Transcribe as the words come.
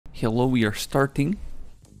Hello, we are starting.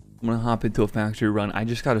 I'm gonna hop into a factory run. I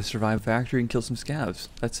just gotta survive factory and kill some scavs.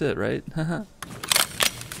 That's it, right? Haha.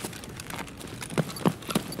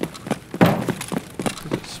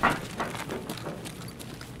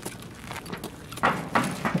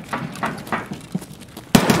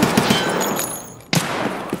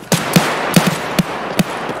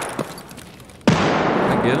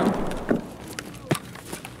 Get him?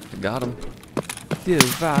 I got him.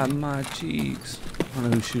 Divide my cheeks. I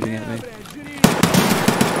don't know who's shooting at me.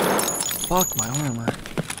 Fuck my armor.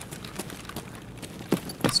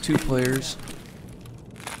 It's 2 players.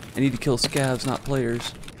 I need to kill scavs, not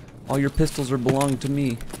players. All your pistols are belong to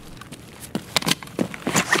me.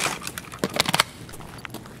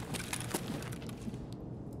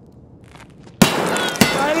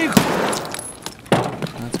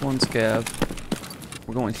 That's 1 scav.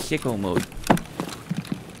 We're going sicko mode.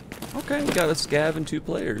 Okay, we got a scav and 2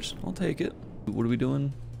 players. I'll take it. What are we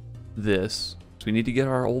doing? This. So we need to get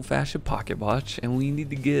our old-fashioned pocket watch, and we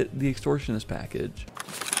need to get the extortionist package.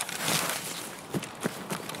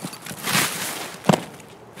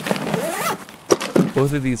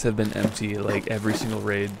 Both of these have been empty, like every single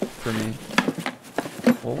raid for me.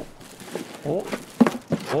 Oh. Oh.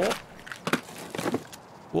 Oh.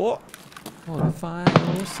 Oh. Oh, the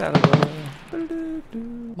final saddle.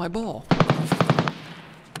 My ball.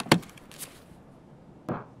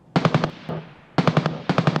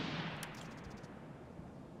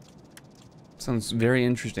 Sounds very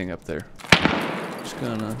interesting up there. Just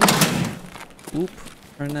gonna whoop,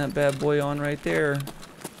 turn that bad boy on right there.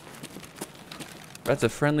 That's a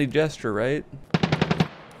friendly gesture, right?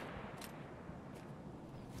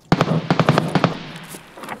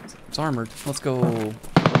 It's armored. Let's go.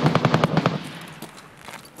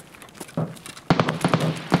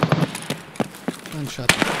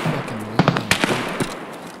 Gunshot fucking loud.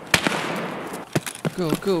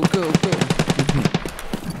 Go, go, go, go.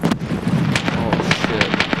 Oh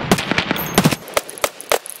shit.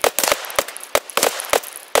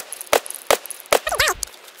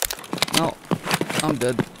 No, I'm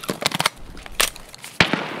dead.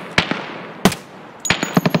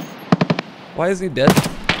 Why is he dead?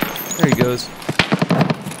 There he goes.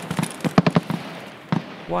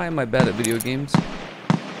 Why am I bad at video games?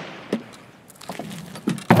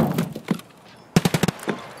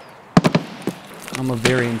 I'm a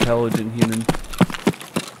very intelligent human.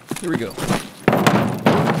 Here we go.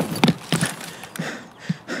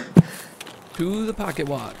 To the pocket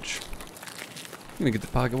watch. I'm gonna get the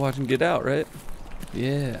pocket watch and get out, right?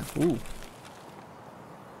 Yeah. Ooh.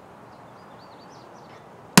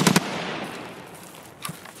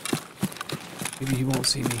 Maybe he won't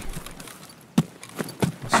see me.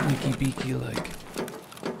 Sneaky beaky like.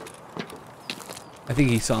 I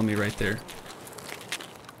think he saw me right there.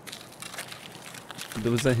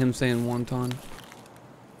 Was that him saying wonton?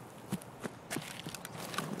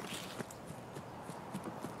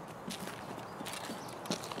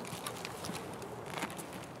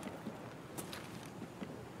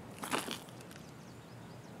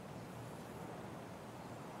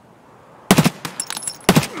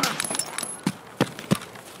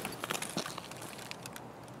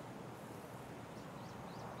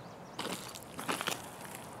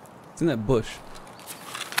 It's in that bush.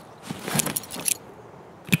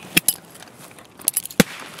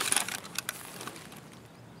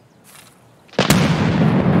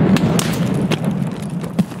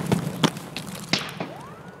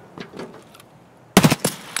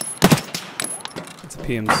 It's a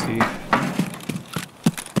PMC.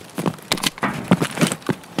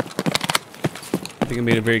 I think I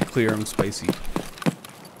made it very clear I'm spicy.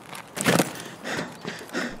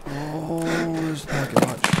 Oh, there's the pocket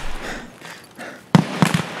watch.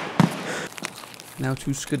 Now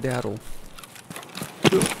to skedaddle.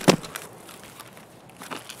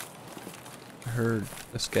 I heard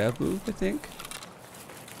a scav move, I think.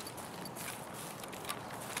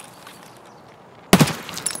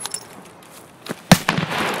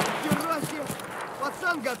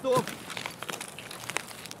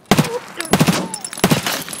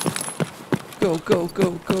 Go, go,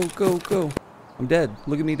 go, go, go, go. I'm dead.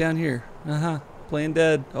 Look at me down here. Playing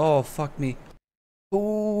dead. Oh, fuck me.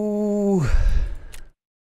 Ooh.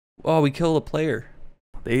 Oh, we killed a player.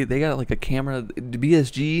 They got like a camera. The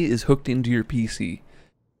BSG is hooked into your PC.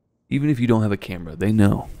 Even if you don't have a camera, they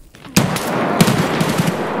know.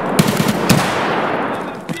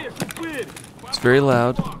 It's very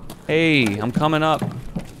loud. Hey, I'm coming up.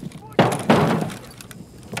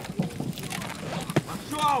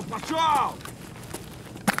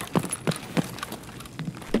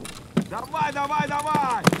 Давай, давай,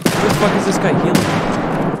 давай! Where the fuck is this guy healing?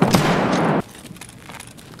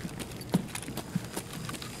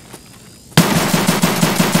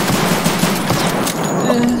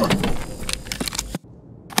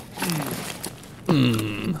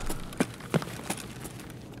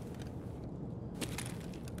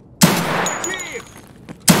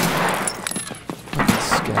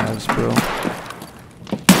 scavs, bro.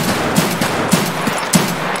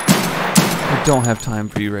 I don't have time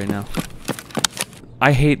for you right now.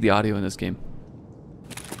 I hate the audio in this game.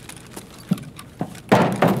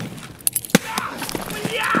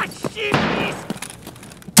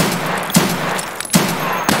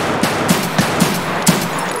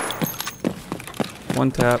 One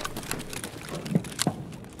tap.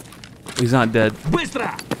 He's not dead.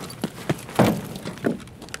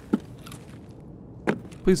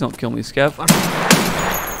 Please don't kill me, Scav.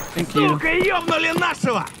 Thank you.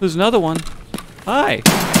 There's another one. Hi.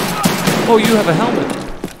 Oh, you have a helmet.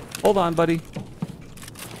 Hold on, buddy.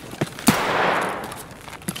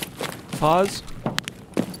 Pause.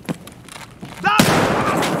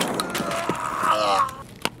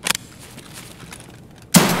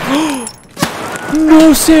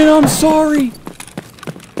 No, Santa, I'm sorry.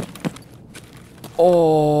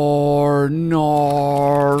 Oh,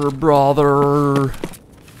 no, brother.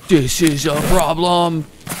 This is a problem.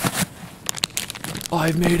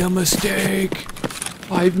 I've made a mistake.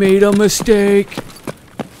 I've made a mistake.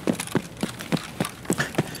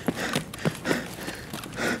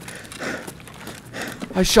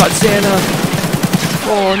 I shot Santa.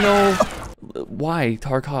 Oh, no. Why,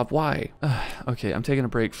 Tarkov? Why? Okay, I'm taking a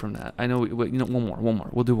break from that. I know. Wait, you know, one more.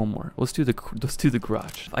 We'll do one more. Let's do the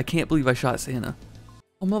garage. I can't believe I shot Santa.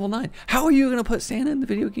 I'm level 9. How are you gonna put Santa in the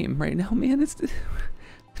video game right now, man? It's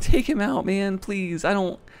take him out, man. Please. I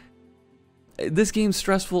don't. This game's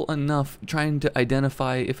stressful enough trying to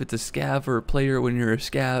identify if it's a scav or a player when you're a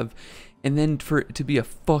scav, and then for it to be a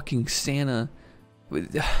fucking Santa.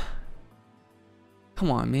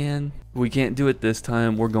 Come on, man. We can't do it this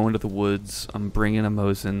time. We're going to the woods. I'm bringing a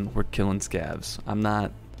Mosin. We're killing scavs. I'm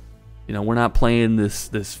not, you know, we're not playing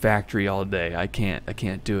this factory all day. I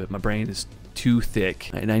can't do it. My brain is too thick,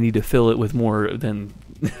 and I need to fill it with more than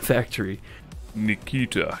factory.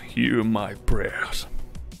 Nikita, hear my prayers.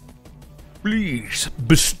 Please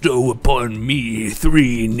bestow upon me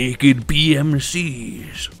 3 naked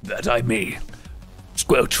BMCs that I may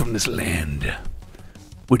squelch from this land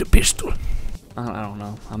with a pistol. I don't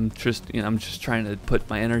know. I'm just trying to put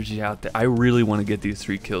my energy out there. I really want to get these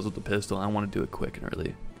 3 kills with the pistol. I want to do it quick and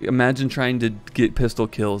early. Imagine trying to get pistol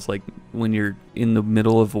kills like when you're in the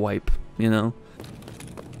middle of a wipe, you know?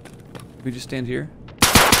 We just stand here?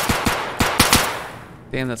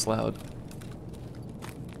 Damn, that's loud.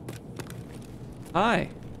 Hi.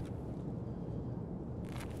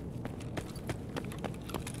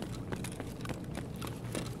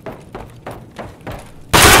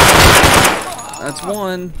 That's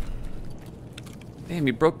one. Damn,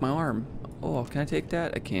 he broke my arm. Oh, can I take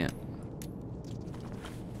that? I can't.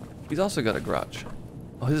 He's also got a garage.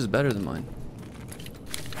 Oh, his is better than mine.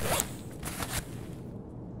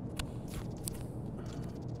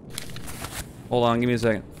 Hold on, give me a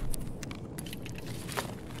second.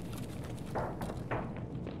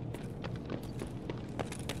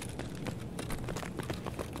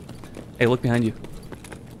 Hey, look behind you.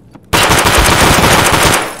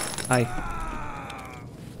 Hi.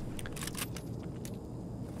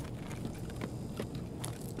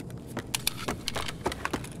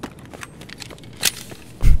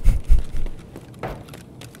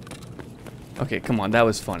 Okay, come on, that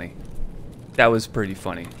was funny. That was pretty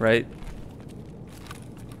funny, right?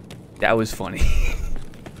 That was funny.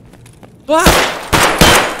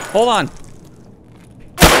 Ah! Hold on.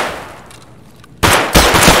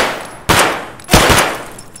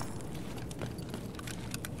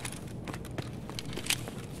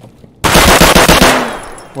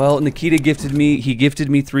 Well, Nikita gifted me, he gifted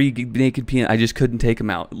me 3 naked peanut. I just couldn't take him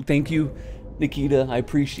out. Thank you, Nikita. I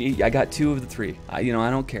appreciate you. I got 2 of the 3. You know, I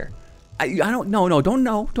don't care. I don't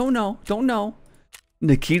know.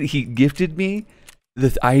 Nikita, he gifted me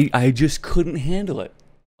I just couldn't handle it.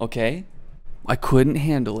 Okay? I couldn't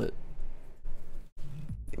handle it.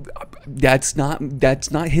 That's not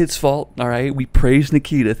his fault, all right? We praise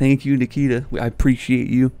Nikita. Thank you, Nikita. I appreciate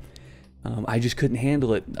you. I just couldn't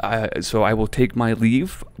handle it. So I will take my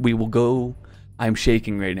leave. We will go. I'm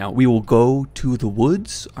shaking right now. We will go to the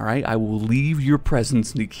woods, all right? I will leave your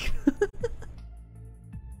presence, Nikita.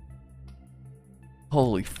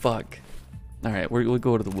 Holy fuck. All right, we'll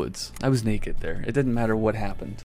go to the woods. I was naked there. It didn't matter what happened.